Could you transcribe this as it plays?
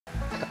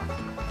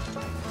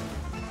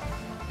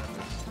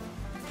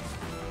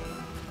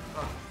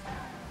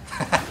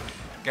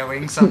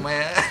Going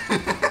somewhere.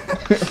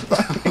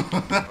 Fuck.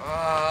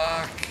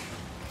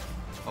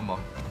 Come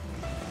on.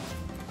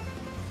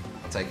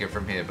 I'll take it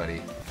from here,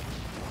 buddy.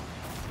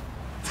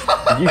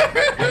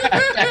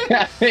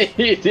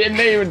 You didn't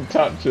even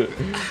touch it.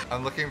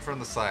 I'm looking from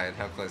the side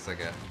how close I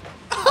get.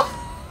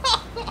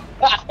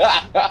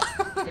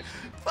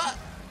 What?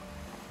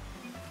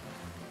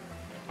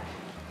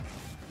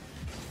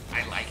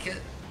 I like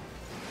it.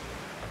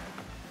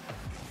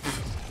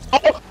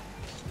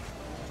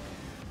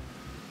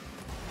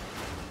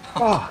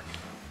 Fuck.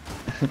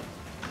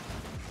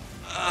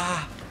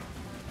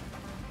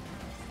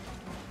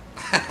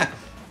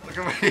 Look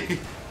at me.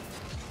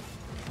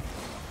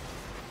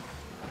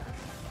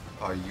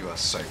 Oh, you are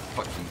so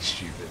fucking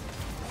stupid.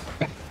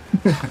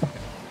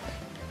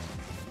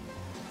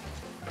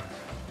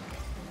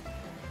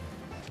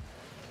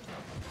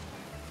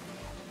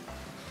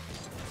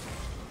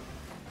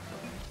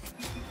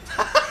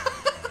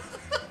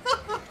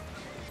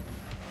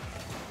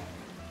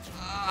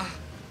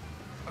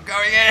 I'm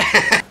going in.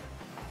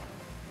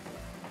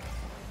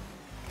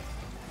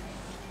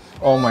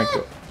 Oh my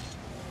god.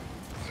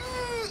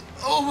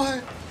 Oh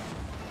my.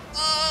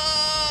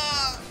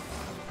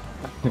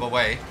 Go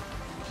away.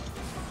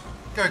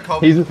 Go,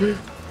 Cobb. He's.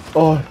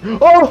 Oh.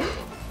 Oh!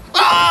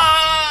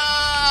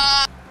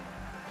 Ah!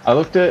 I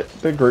looked at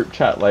the group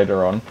chat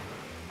later on,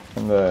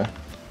 and they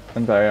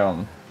And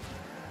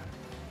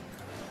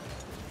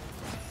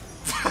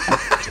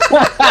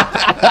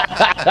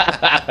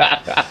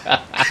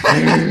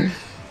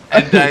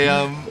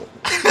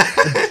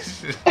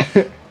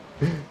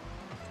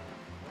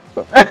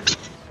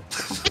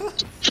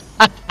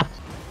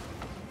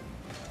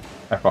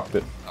I fucked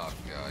it. Oh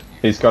god, you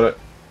He's got it.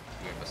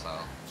 missile.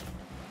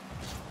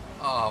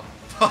 Oh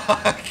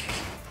fuck.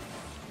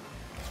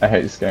 I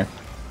hate this game.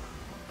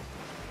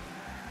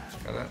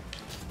 Got it.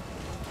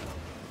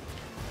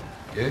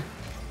 You?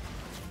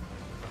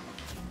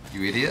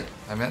 You idiot,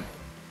 I meant.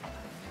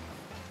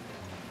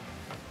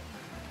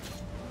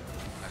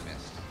 I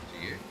missed. Do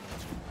you?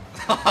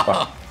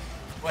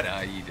 What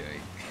are you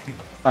doing?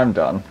 I'm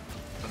done.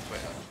 That's where.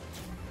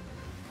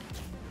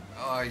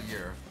 Oh,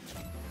 you're.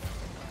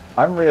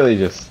 I'm really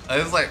just.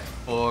 There's like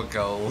 4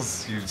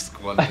 goals you've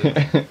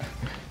squandered.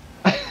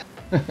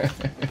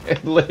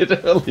 It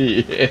literally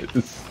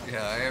is.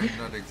 Yeah, I am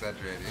not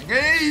exaggerating.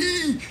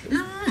 Hey!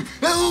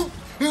 Help!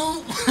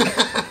 Help!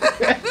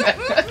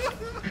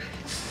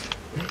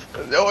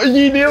 Oh,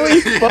 you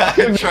nearly Yeah,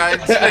 fucking I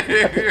tried to.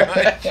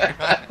 I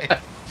tried.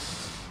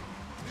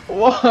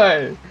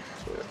 Why?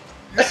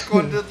 You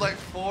squandered like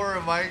 4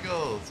 of my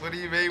goals. What do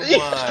you mean,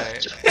 why?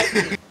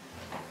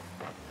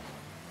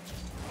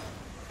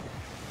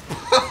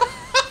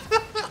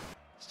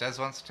 Stez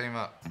wants to team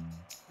up.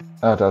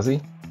 Oh, does he?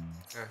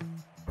 Go.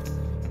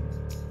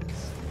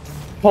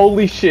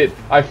 Holy shit!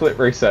 I flip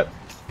reset.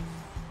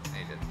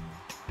 Needed.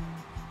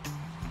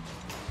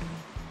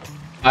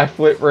 I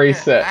flip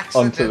reset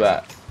onto accident.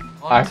 that.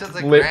 Onto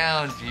the flip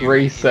ground, you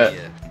reset.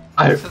 idiot.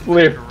 I Onto the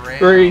flip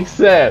ground.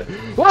 reset.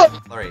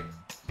 What? Laurie,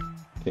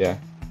 Yeah,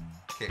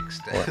 kick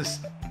Stez.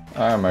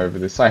 I'm over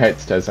this. I hate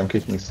Stez. I'm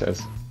kicking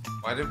Stez.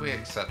 Why did we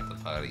accept the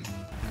party?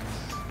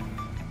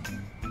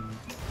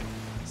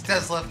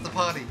 Stez left the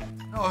party.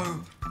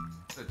 No.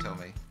 Don't tell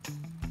me.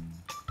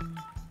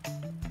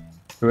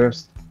 Who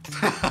else?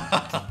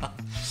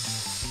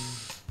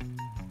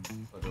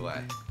 What do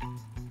I?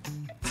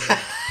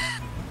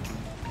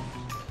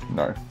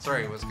 No.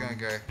 Sorry, was gonna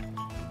go.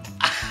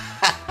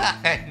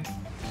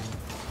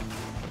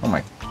 Oh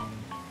my.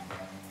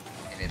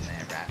 Get in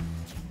there, rat.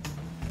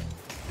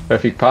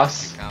 Perfect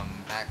pass.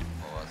 Come back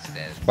for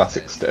Stez.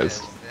 Classic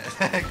Stez.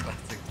 Classic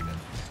Stez.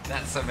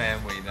 That's a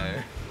man we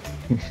know.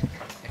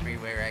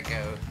 Everywhere I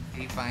go,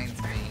 he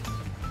finds me.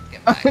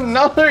 Get back.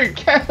 No,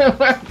 Ken,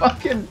 we're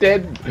fucking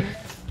dead.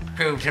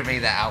 Prove to me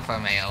that alpha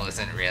male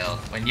isn't real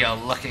when you're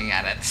looking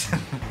at it.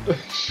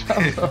 Shut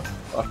the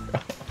fuck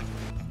up.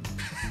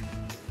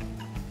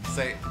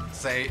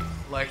 Say,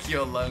 like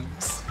your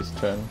lungs. Just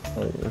turn.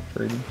 Wait, we're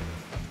reading.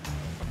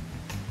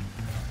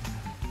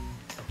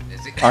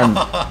 Is it? I'm.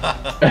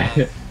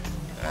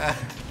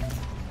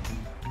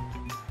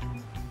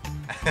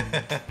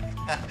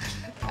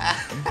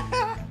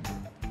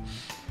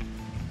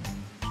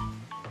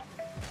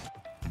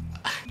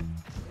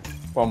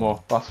 One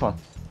more. Last one.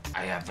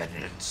 I have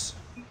evidence.